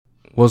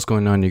What's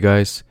going on, you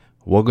guys?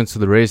 Welcome to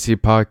the Racy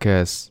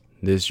Podcast.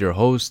 This is your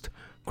host,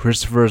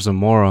 Cristopher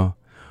Zamora.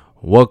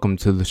 Welcome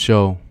to the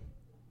show.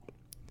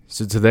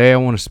 So today I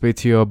want to speak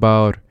to you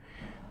about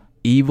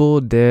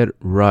Evil Dead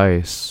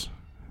Rise.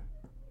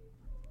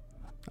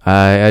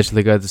 I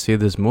actually got to see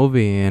this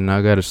movie, and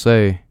I gotta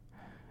say,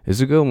 it's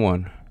a good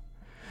one.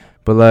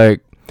 But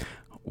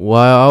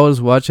while I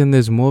was watching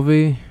this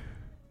movie,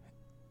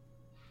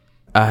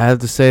 I have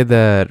to say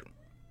that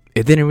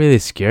it didn't really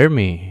scare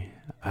me.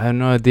 I have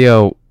no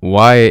idea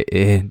why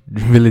it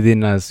really did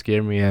not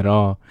scare me at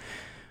all.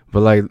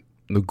 But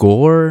the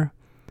gore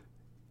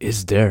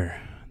is there.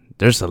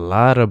 There's a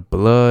lot of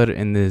blood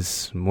in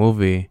this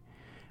movie.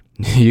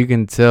 You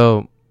can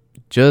tell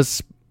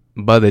just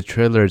by the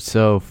trailer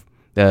itself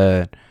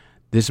that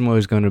this movie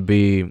is going to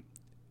be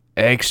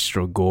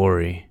extra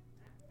gory.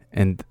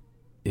 And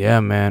yeah,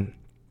 man,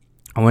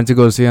 I went to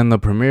go see it on the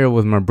premiere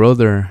with my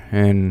brother,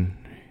 and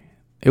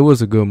it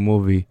was a good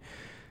movie.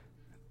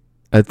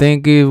 I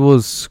think it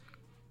was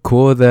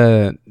cool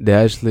that they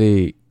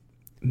actually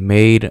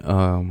made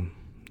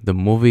the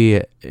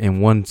movie in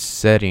one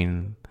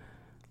setting,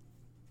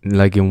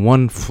 like in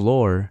one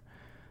floor.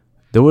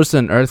 There was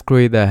an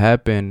earthquake that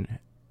happened,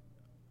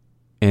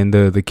 and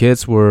the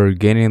kids were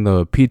getting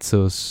the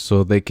pizzas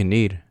so they can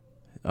eat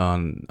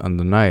on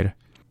the night.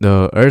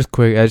 The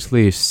earthquake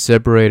actually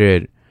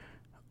separated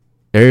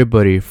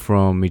everybody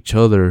from each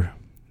other,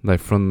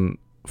 like from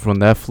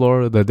that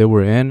floor that they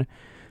were in.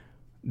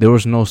 There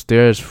was no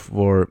stairs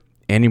for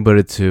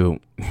anybody to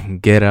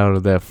get out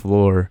of that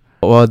floor.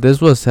 While this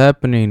was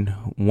happening,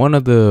 one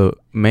of the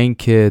main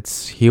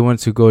kids, he went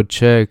to go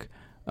check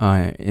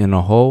in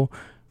a hole.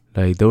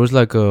 Like there was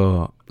like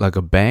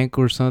a bank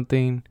or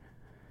something.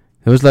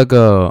 There was like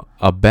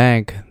a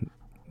bank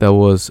that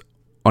was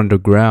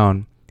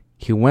underground.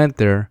 He went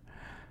there,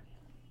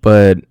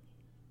 but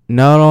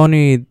not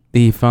only did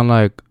he found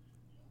like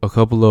a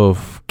couple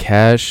of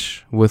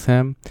cash with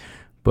him,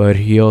 but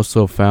he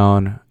also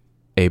found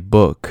a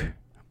book.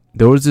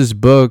 There was this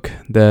book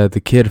that the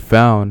kid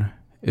found.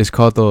 It's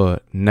called the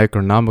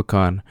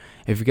Necronomicon.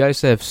 If you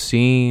guys have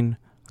seen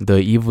the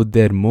Evil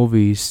Dead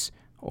movies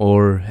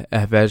or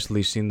have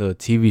actually seen the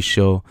TV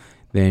show,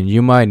 then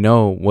you might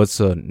know what's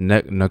a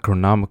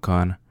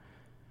Necronomicon.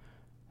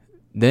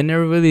 They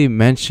never really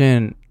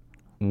mentioned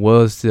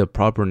what's the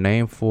proper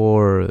name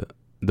for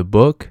the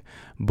book,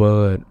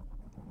 but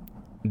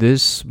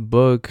this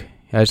book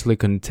actually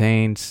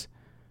contains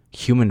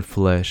human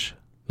flesh.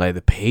 Like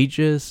the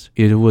pages,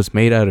 it was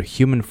made out of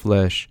human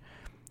flesh,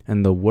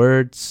 and the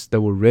words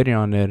that were written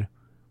on it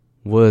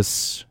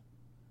was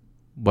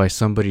by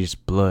somebody's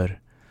blood.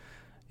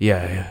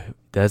 Yeah,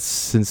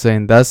 that's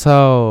insane. That's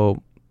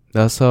how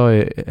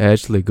it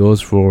actually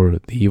goes for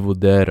the Evil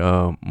Dead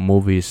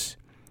movies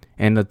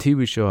and the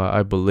TV show,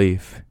 I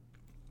believe.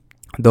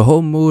 The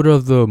whole mood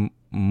of the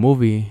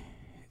movie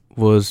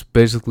was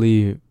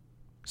basically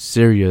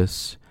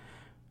serious.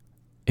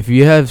 If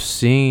you have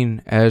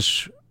seen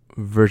Ash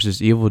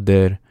versus Evil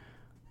Dead,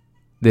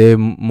 they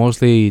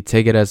mostly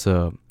take it as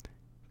a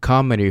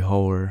comedy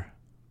horror,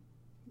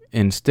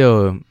 and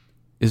still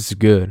it's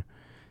good.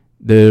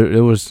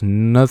 There was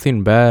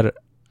nothing bad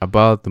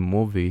about the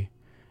movie.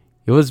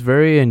 It was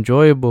very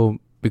enjoyable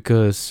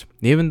because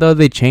even though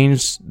they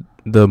changed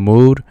the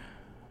mood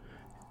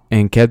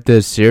and kept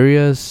it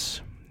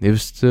serious, it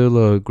was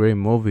still a great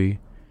movie.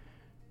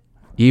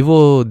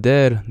 Evil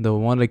Dead, the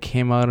one that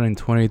came out in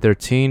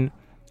 2013,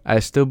 I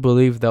still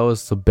believe that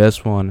was the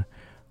best one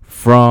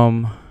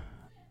from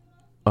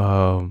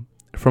out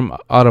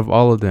of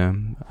all of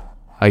them,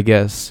 I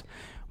guess.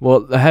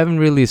 Well, I haven't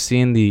really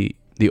seen the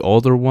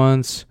older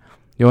ones.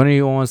 The only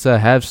ones that I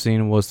have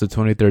seen was the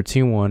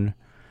 2013 one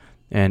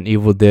and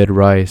Evil Dead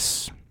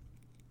Rise.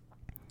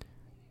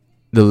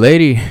 The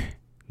lady,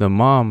 the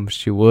mom,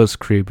 she was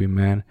creepy,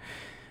 man.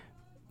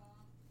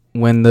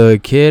 When the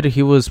kid,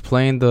 he was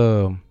playing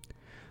the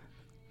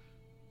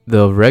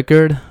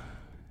record,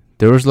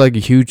 there was like a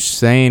huge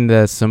saying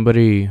that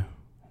somebody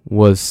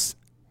was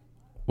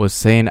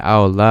saying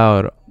out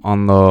loud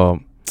on the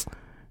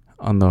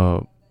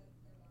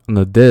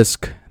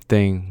disc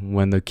thing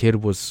when the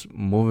kid was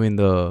moving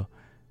the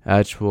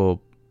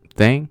actual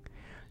thing.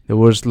 There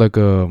was like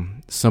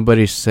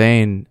somebody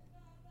saying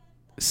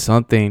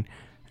something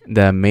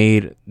that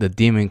made the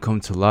demon come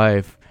to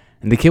life,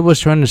 and the kid was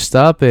trying to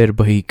stop it,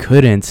 but he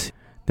couldn't.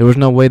 There was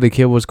no way the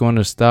kid was going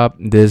to stop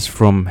this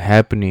from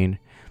happening,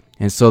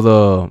 and so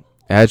the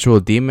actual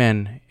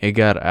demon, it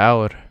got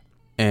out,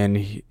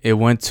 and it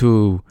went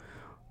to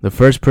the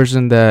first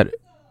person that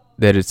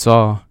it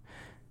saw,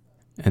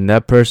 and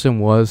that person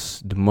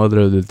was the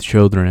mother of the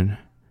children.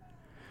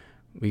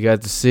 We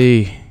got to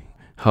see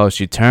how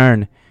she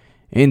turned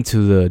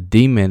into the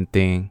demon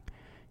thing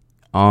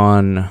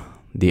on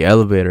the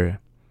elevator.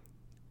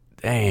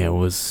 Dang, it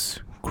was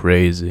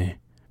crazy.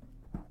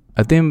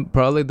 I think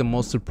probably the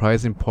most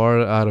surprising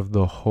part out of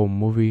the whole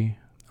movie,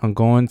 I'm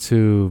going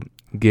to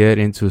get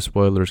into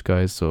spoilers,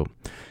 guys, so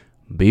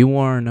be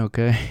warned,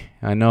 okay?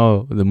 I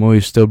know the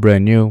movie's still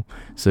brand new,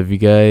 so if you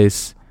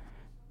guys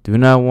do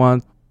not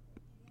want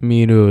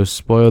me to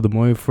spoil the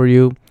movie for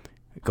you,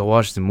 go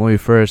watch the movie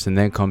first and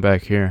then come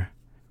back here.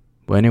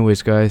 But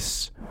anyways,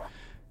 guys,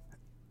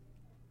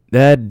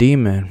 that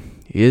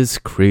demon is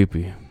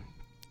creepy.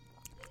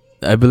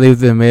 I believe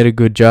they made a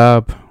good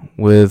job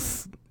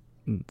with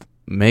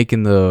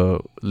making the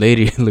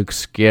lady look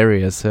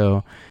scary as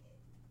hell.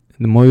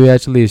 The movie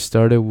actually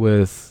started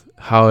with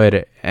how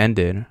it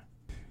ended.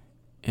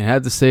 And I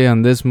have to say,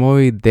 on this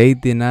movie, they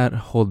did not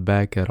hold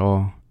back at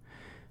all.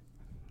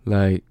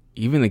 Like,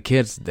 even the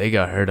kids, they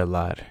got hurt a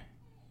lot.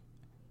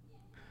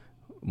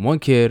 One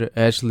kid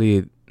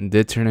actually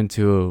did turn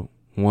into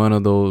one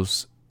of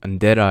those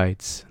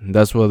deadites.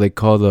 That's what they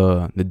call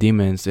the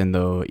demons in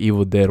the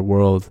Evil Dead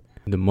world.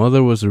 The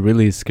mother was a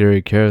really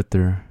scary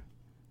character.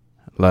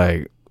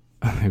 Like,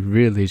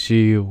 really,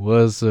 she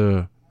was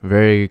a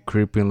very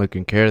creepy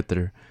looking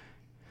character.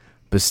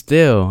 But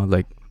still,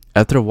 like,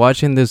 after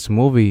watching this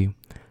movie,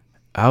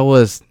 I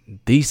was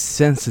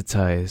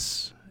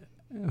desensitized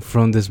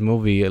from this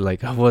movie.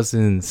 Like, I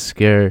wasn't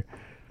scared.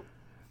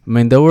 I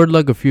mean, there were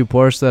like a few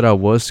parts that I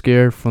was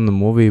scared from the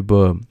movie,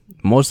 but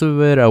most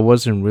of it I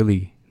wasn't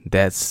really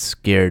that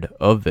scared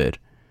of it.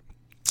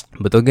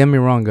 But don't get me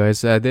wrong,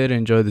 guys, I did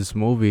enjoy this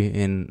movie,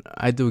 and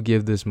I do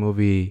give this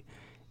movie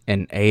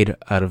an 8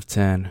 out of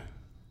 10.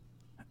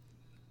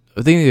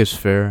 I think it's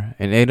fair.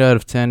 An 8 out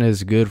of 10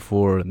 is good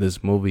for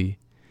this movie.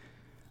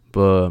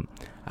 But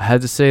I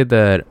had to say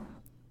that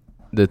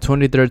the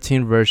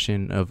 2013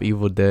 version of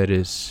Evil Dead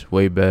is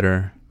way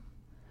better,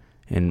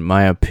 in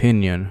my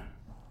opinion.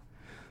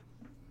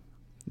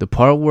 The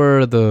part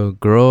where the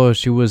girl,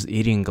 she was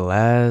eating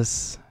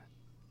glass.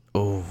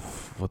 Oh,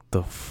 what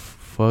the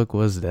fuck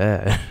was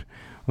that?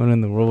 What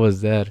in the world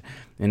was that?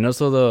 And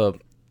also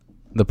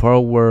the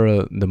part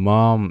where the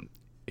mom,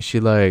 she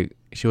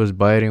was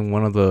biting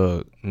one of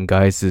the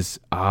guys'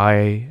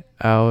 eye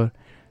out,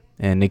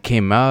 and it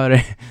came out,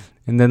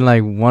 and then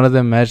like one of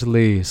them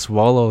actually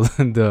swallowed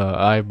the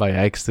eye by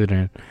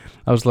accident.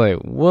 I was like,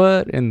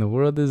 what in the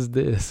world is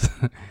this?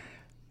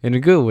 In a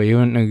good way,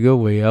 even in a good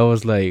way. I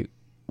was like,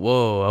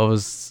 whoa, I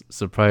was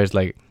surprised.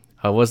 Like,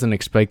 I wasn't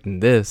expecting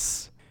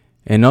this.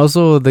 And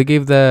also, they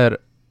gave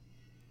that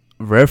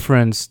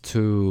reference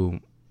to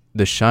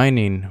The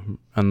Shining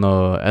on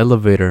the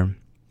elevator.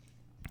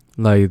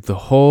 Like, the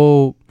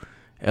whole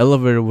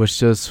elevator was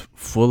just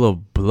full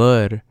of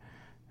blood.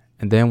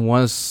 And then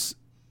once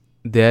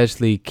they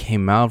actually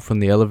came out from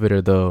the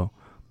elevator, the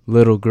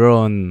little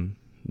girl and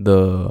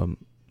the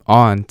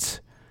aunt,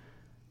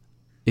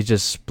 it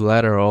just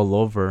splattered all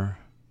over.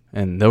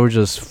 And they were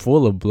just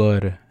full of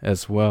blood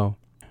as well.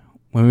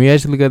 When we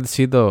actually got to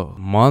see the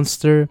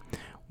monster,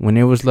 when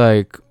it was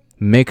like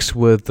mixed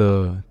with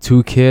the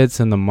two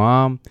kids and the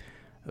mom,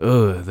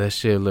 that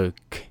shit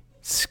looked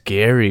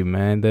scary,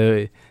 man.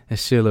 That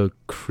shit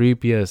looked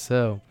creepy as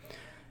hell.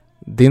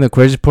 I think the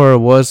crazy part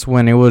was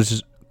when it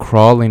was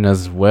crawling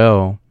as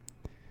well.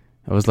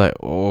 I was like,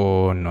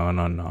 oh, no,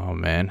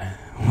 man.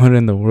 What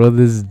in the world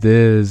is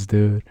this,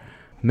 dude?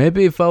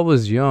 Maybe if I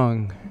was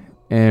young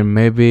and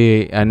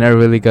maybe I never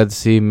really got to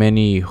see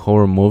many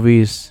horror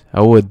movies,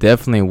 I would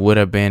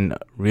have been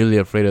really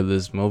afraid of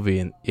this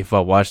movie if I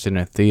watched it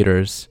in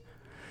theaters.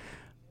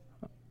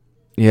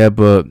 Yeah,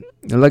 but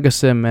like I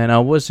said, man, I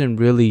wasn't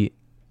really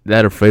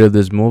that afraid of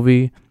this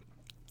movie,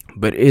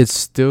 but it's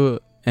still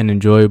an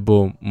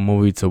enjoyable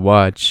movie to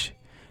watch.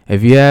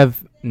 If you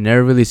have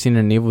never really seen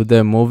an Evil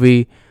Dead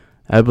movie,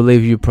 I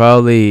believe you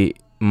probably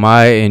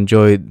might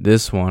enjoy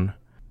this one.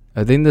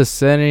 I think the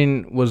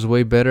setting was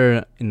way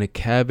better in the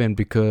cabin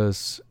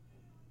because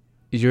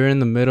you're in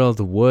the middle of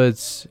the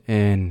woods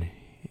and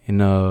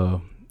in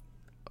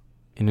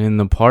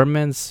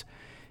apartments.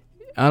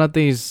 I don't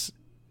think it's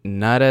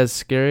not as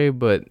scary,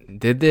 but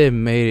they did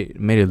made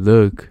it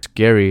look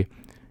scary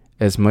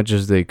as much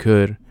as they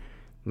could.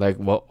 Like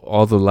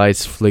all the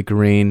lights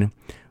flickering,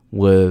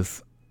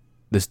 with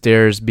the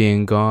stairs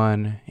being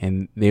gone,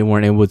 and they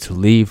weren't able to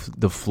leave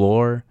the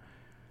floor.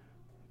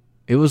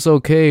 It was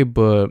okay,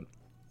 but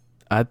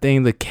I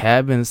think the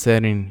cabin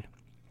setting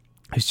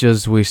is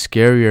just way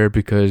scarier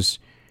because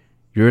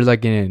you're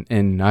like in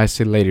an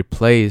isolated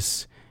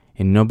place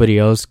and nobody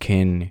else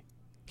can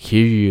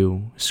hear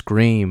you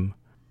scream,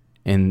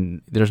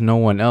 and there's no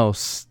one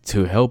else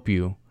to help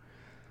you.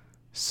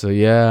 So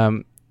yeah,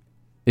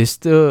 it's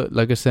still,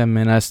 like I said,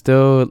 man, I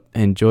still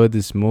enjoyed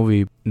this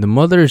movie. The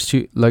mother,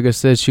 like I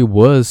said, she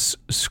was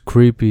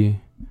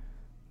creepy.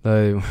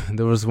 Like,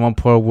 there was one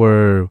part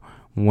where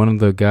one of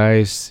the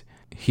guys,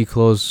 he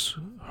closed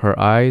her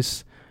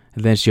eyes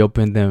and then she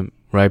opened them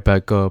right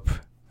back up.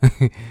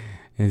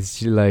 And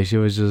she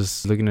was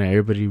just looking at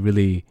everybody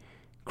really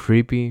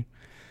creepy.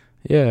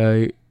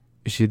 Yeah,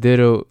 she did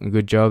a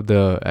good job,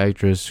 the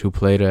actress who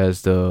played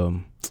as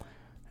the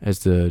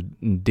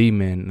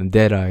demon,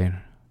 Deadeye.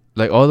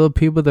 Like, all the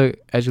people that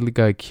actually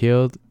got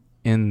killed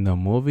in the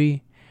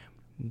movie,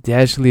 they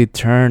actually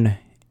turned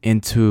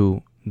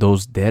into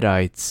those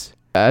Deadites.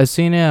 I've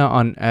seen it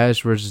on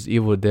Ash vs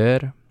Evil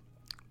Dead.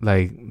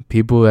 Like,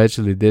 people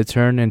actually did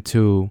turn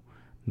into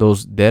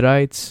those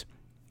Deadites,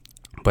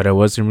 but I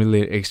wasn't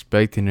really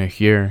expecting it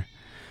here.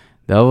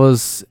 That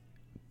was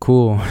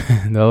cool.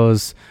 That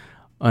was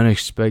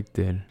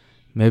unexpected.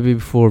 Maybe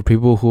for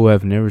people who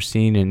have never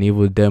seen an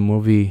Evil Dead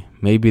movie,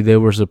 maybe they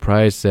were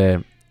surprised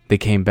that they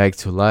came back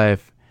to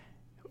life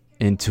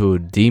into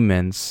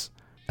demons.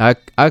 I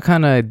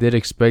kind of did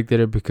expect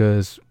it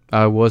because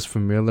I was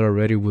familiar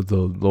already with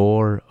the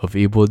lore of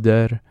Evil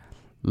Dead.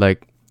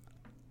 Like,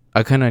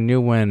 I kind of knew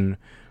when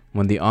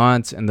the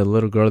aunt and the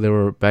little girl, they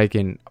were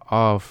backing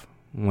off,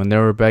 when they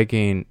were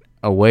backing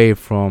away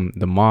from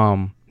the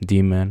mom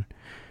demon,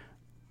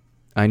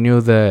 I knew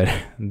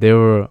that they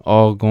were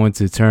all going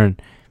to turn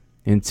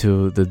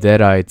into the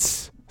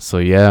Deadites. So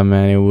yeah,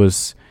 man, it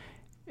was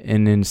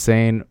an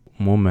insane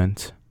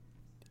moment.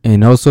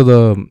 And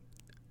also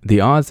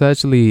the aunts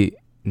actually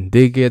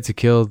did get to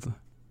kill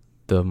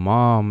the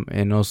mom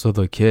and also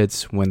the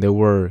kids when they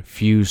were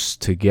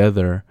fused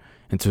together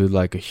into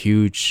like a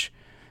huge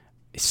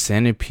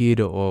centipede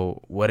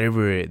or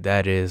whatever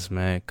that is,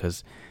 man.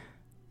 Cause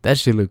that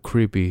shit looked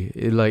creepy.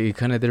 It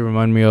kind of did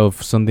remind me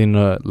of something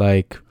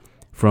like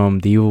from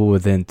The Evil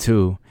Within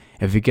 2.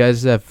 If you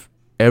guys have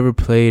ever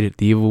played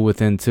The Evil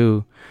Within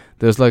 2,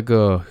 there's like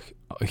a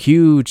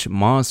huge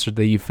monster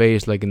that you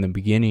face like in the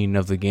beginning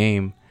of the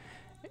game,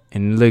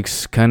 and it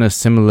looks kind of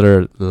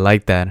similar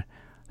like that.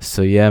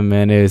 So yeah,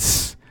 man,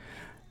 it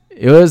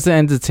was an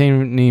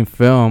entertaining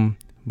film,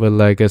 but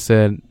like I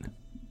said,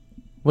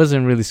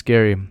 wasn't really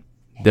scary.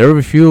 There were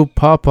a few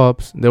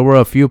pop-ups.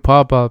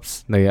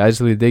 They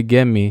actually did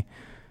get me,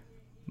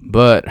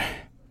 but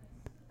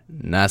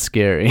not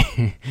scary.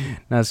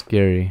 Not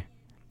scary.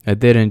 I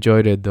did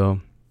enjoy it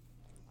though.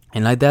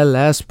 And like that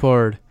last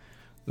part,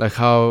 like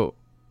how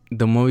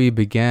the movie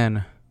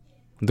began,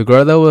 the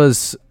girl that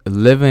was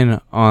living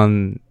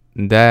on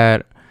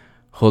that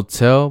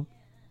hotel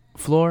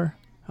floor,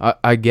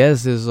 I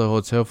guess it's a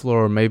hotel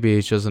floor, or maybe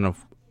it's just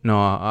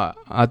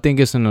I think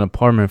it's an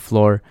apartment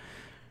floor.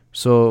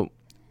 So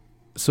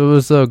it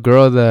was a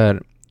girl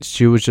that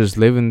she was just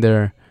living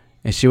there,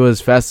 and she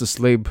was fast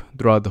asleep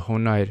throughout the whole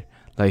night.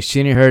 Like,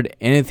 she didn't heard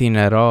anything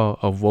at all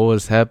of what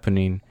was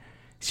happening.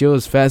 She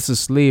was fast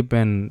asleep,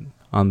 and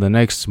on the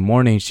next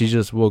morning, she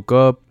just woke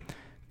up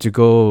to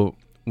go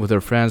with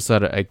her friends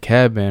at a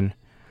cabin.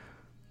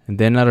 And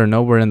then out of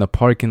nowhere in the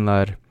parking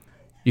lot,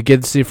 you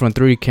get to see from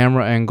 3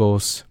 camera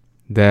angles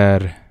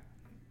that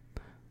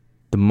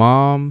the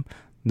mom,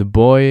 the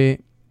boy,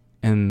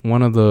 and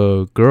one of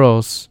the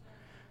girls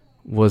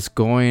was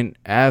going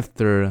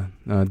after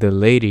the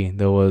lady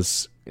that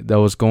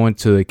was going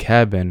to the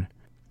cabin.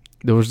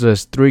 There was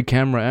just 3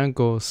 camera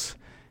angles,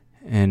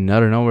 and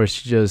out of nowhere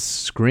she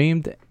just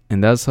screamed,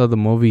 and that's how the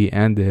movie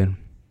ended.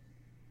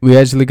 We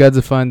actually got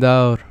to find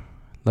out,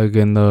 like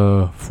in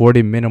the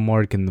 40-minute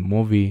mark in the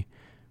movie,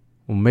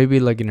 or maybe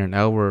like in an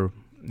hour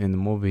in the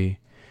movie,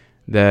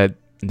 that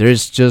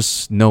there's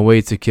just no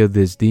way to kill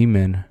this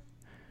demon.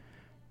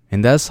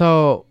 And that's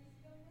how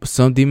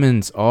some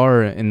demons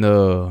are in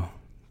the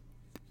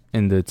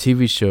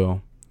TV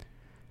show,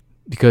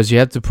 because you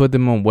have to put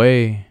them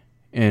away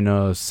in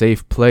a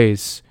safe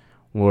place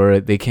where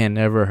they can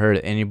never hurt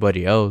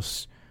anybody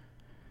else.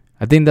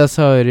 I think that's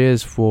how it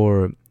is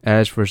for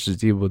Ash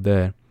vs Evil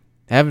Dead.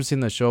 I haven't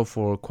seen the show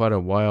for quite a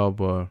while,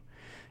 but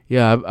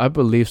yeah, I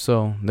believe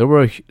so. There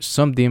were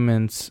some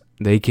demons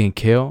they can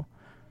kill,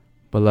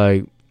 but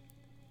like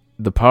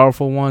the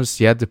powerful ones,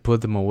 you have to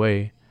put them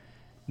away.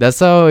 That's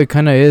how it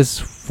kind of is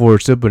for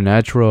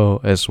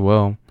Supernatural as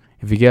well.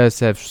 If you guys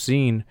have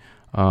seen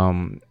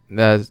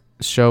that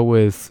show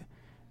with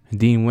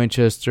Dean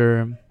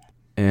Winchester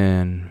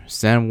and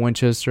Sam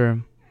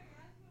Winchester,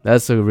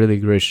 that's a really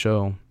great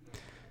show.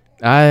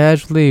 I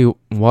actually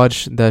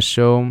watched that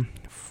show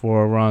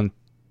for around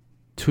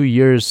 2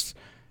 years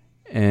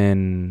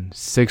and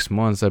 6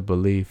 months, I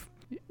believe.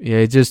 Yeah,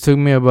 it just took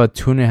me about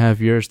 2.5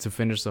 years to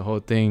finish the whole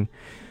thing.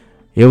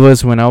 It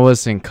was when I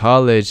was in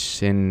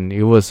college, and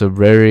it was a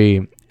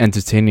very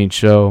entertaining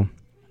show.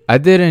 I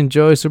did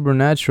enjoy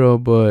Supernatural,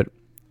 but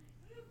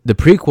the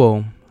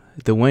prequel,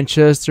 the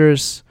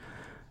Winchesters,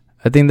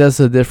 I think that's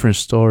a different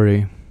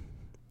story.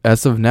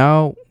 As of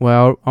now,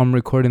 while I'm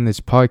recording this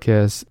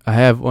podcast, I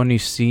have only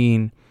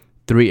seen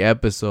 3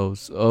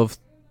 episodes of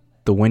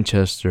the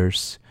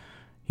Winchesters.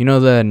 You know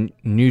that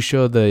new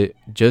show that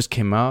just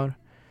came out?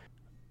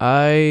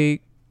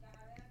 I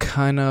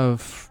kind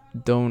of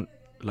don't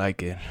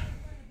like it.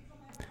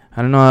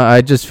 I don't know,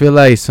 I just feel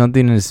like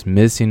something is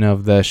missing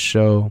of that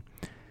show.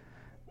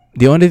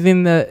 The only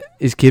thing that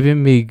is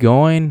keeping me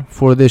going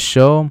for this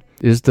show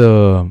is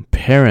the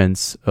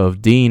parents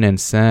of Dean and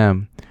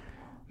Sam,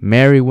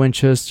 Mary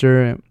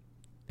Winchester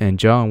and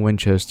John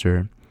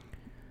Winchester.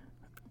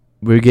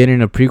 We're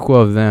getting a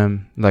prequel of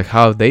them, like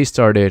how they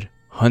started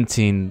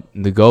hunting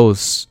the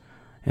ghosts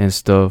and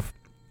stuff.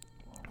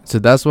 So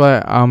that's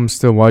why I'm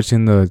still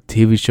watching the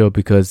TV show,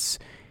 because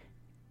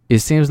it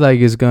seems like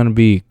it's gonna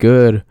be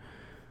good.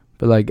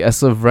 But like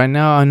as of right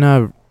now, I'm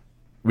not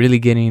really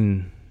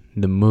getting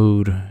the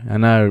mood.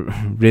 I'm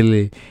not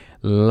really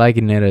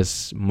liking it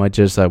as much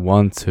as I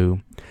want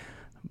to.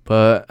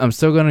 But I'm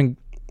still gonna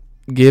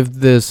give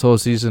this whole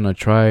season a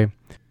try.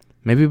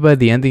 Maybe by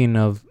the ending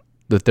of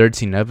the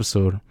 13th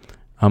episode,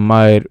 I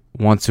might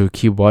want to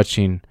keep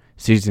watching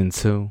season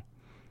 2.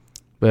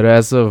 But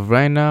as of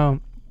right now,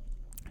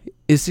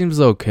 it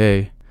seems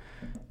okay.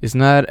 It's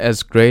not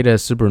as great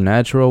as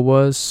Supernatural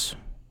was,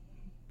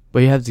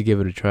 but you have to give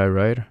it a try,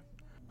 right?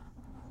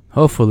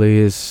 Hopefully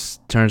it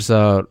turns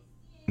out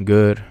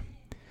good.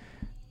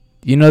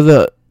 You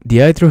know,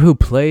 the actor who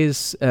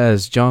plays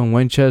as John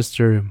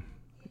Winchester,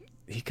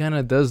 he kind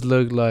of does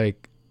look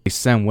like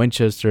Sam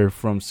Winchester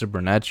from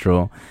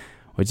Supernatural,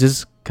 which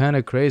is kind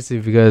of crazy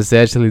because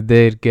they actually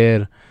did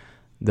get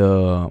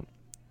the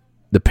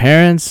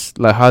parents,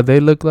 like how they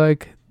look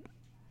like.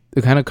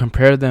 They kind of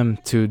compare them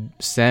to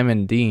Sam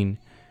and Dean,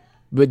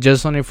 but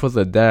just only for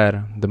the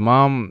dad. The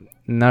mom,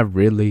 not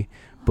really,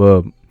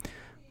 but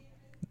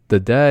the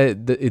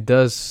dad,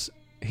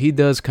 he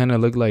does kind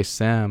of look like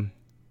Sam,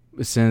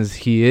 since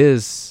he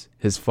is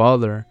his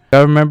father.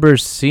 I remember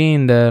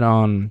seeing that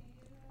on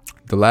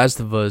The Last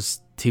of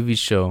Us TV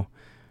show.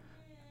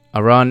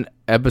 Around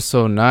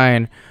episode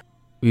 9,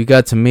 we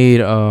got to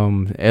meet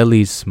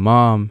Ellie's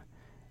mom,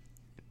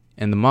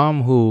 and the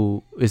mom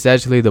who is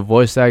actually the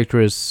voice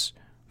actress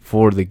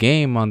for the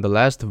game on The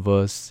Last of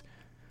Us.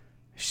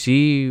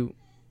 She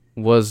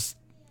was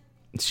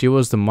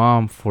the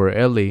mom for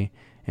Ellie,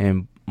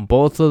 and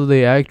both of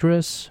the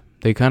actors,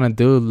 they kind of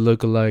do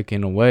look alike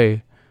in a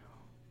way.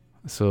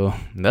 So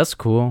that's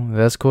cool.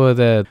 That's cool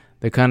that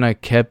they kind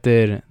of kept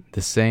it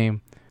the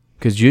same,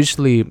 because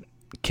usually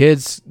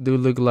kids do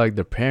look like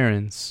their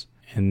parents,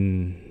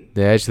 and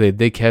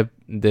they kept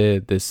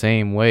the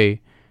same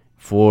way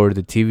for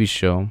the TV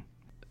show.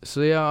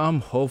 So yeah,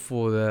 I'm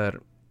hopeful that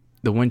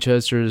the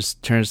Winchesters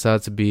turns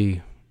out to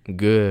be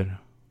good,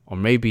 or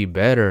maybe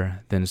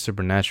better than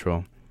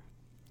Supernatural.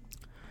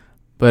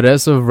 But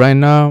as of right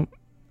now,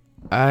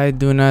 I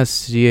do not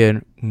see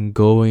it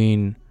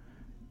going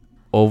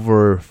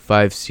over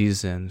 5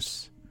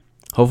 seasons.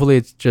 Hopefully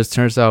it just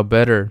turns out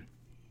better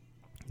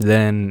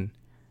than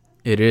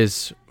it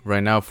is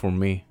right now for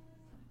me.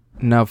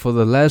 Now, for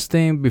the last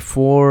thing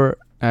before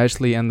I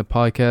actually end the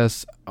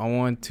podcast, I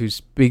want to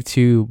speak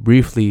to you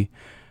briefly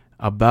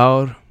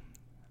about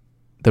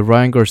the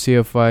Ryan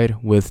Garcia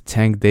fight with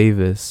Tank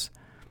Davis.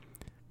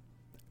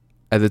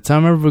 At the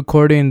time of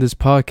recording this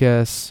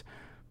podcast,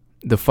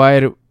 the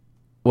fight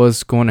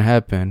was going to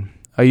happen.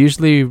 I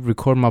usually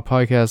record my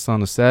podcast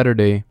on a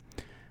Saturday,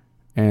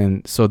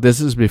 and so this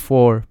is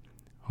before.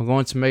 I'm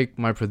going to make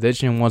my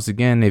prediction once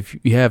again. If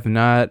you have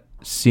not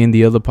seen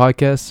the other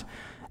podcasts,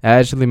 I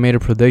actually made a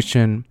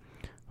prediction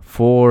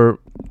for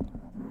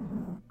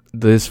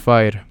this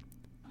fight,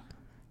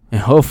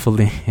 and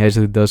hopefully it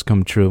actually does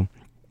come true.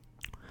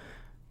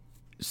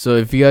 So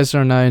if you guys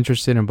are not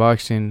interested in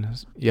boxing,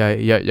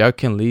 y'all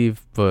can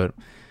leave, but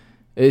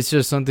it's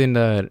just something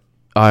that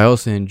I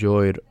also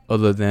enjoyed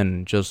other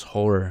than just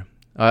horror.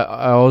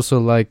 I also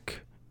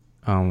like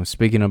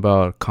speaking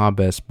about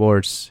combat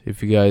sports,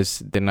 if you guys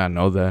did not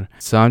know that.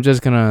 So I'm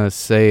just going to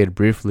say it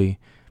briefly,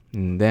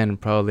 and then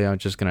probably I'm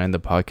just going to end the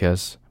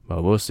podcast,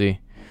 but we'll see.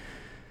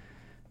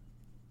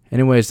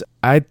 Anyways,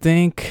 I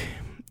think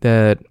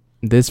that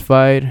this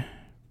fight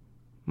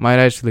might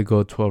actually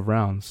go 12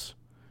 rounds.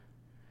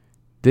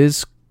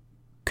 This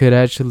could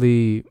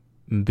actually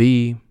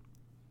be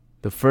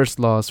the first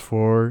loss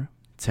for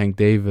Tank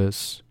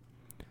Davis.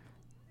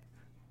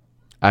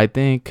 I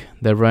think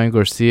that Ryan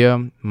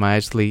Garcia might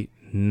actually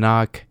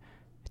knock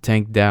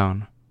Tank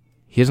down.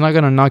 He's not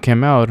going to knock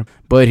him out,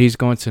 but he's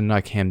going to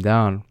knock him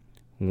down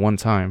one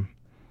time.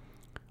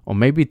 Or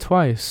maybe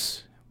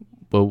twice,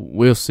 but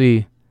we'll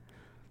see.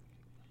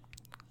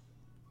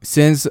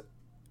 Since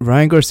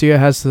Ryan Garcia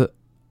has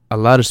a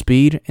lot of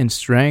speed and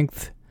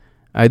strength,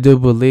 I do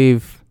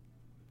believe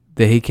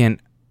that he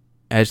can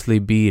actually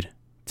beat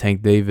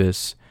Tank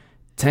Davis.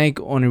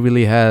 Tank only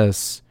really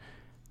has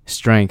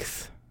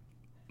strength,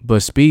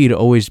 but speed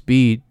always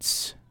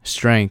beats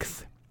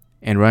strength,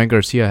 and Ryan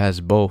Garcia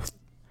has both.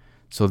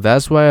 So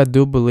that's why I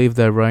do believe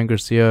that Ryan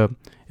Garcia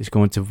is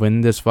going to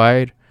win this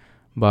fight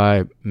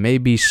by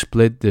maybe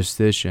split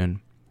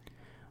decision.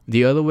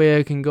 The other way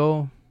I can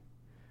go,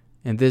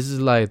 and this is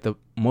like the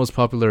most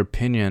popular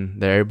opinion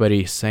that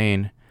everybody's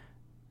saying,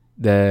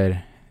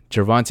 that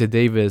Gervonta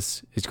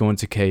Davis is going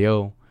to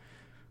KO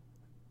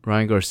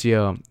Ryan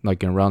Garcia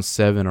like in round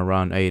 7 or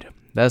round 8.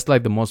 That's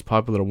like the most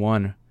popular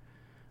one.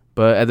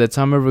 But at the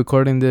time of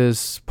recording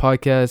this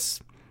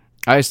podcast,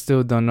 I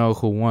still don't know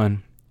who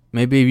won.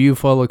 Maybe if you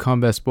follow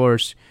combat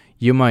sports,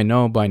 you might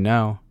know by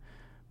now.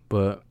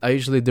 But I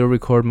usually do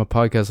record my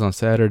podcast on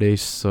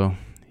Saturdays, so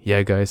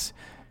yeah, guys.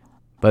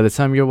 By the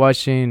time you're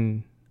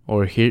watching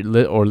or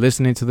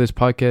listening to this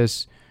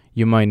podcast,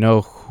 you might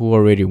know who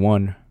already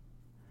won.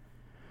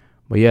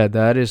 But yeah,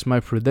 that is my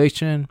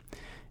prediction,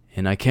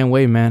 and I can't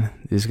wait, man.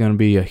 This is gonna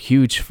be a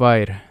huge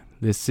fight.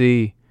 Let's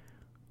see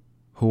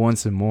who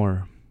wants it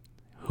more.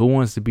 Who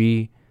wants to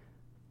be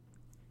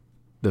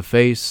the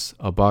face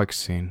of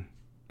boxing?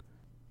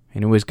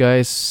 Anyways,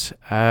 guys,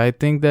 I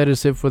think that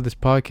is it for this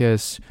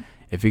podcast.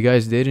 If you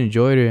guys did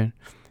enjoy it,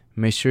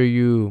 make sure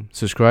you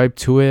subscribe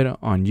to it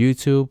on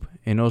YouTube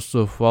and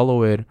also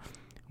follow it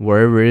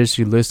wherever it is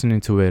you're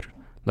listening to it.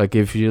 Like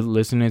if you're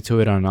listening to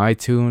it on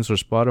iTunes or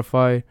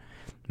Spotify,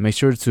 make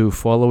sure to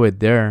follow it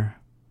there.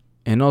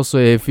 And also,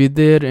 if you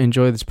did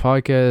enjoy this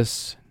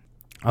podcast,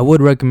 I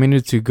would recommend you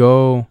to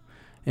go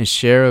and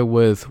share it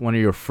with one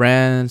of your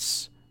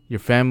friends, your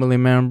family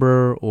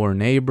member or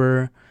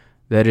neighbor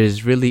that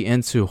is really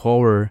into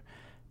horror.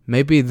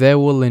 Maybe they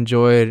will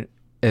enjoy it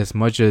as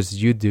much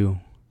as you do.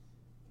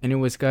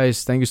 Anyways,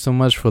 guys, thank you so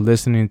much for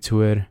listening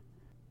to it.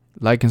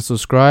 Like and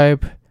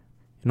subscribe,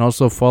 and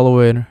also follow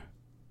it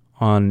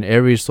on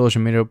every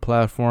social media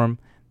platform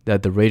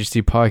that the Rage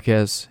C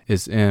podcast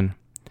is in.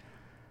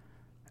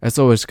 As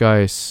always,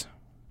 guys,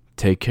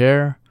 take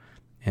care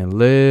and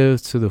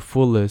live to the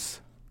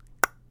fullest.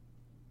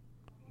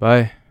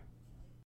 Bye.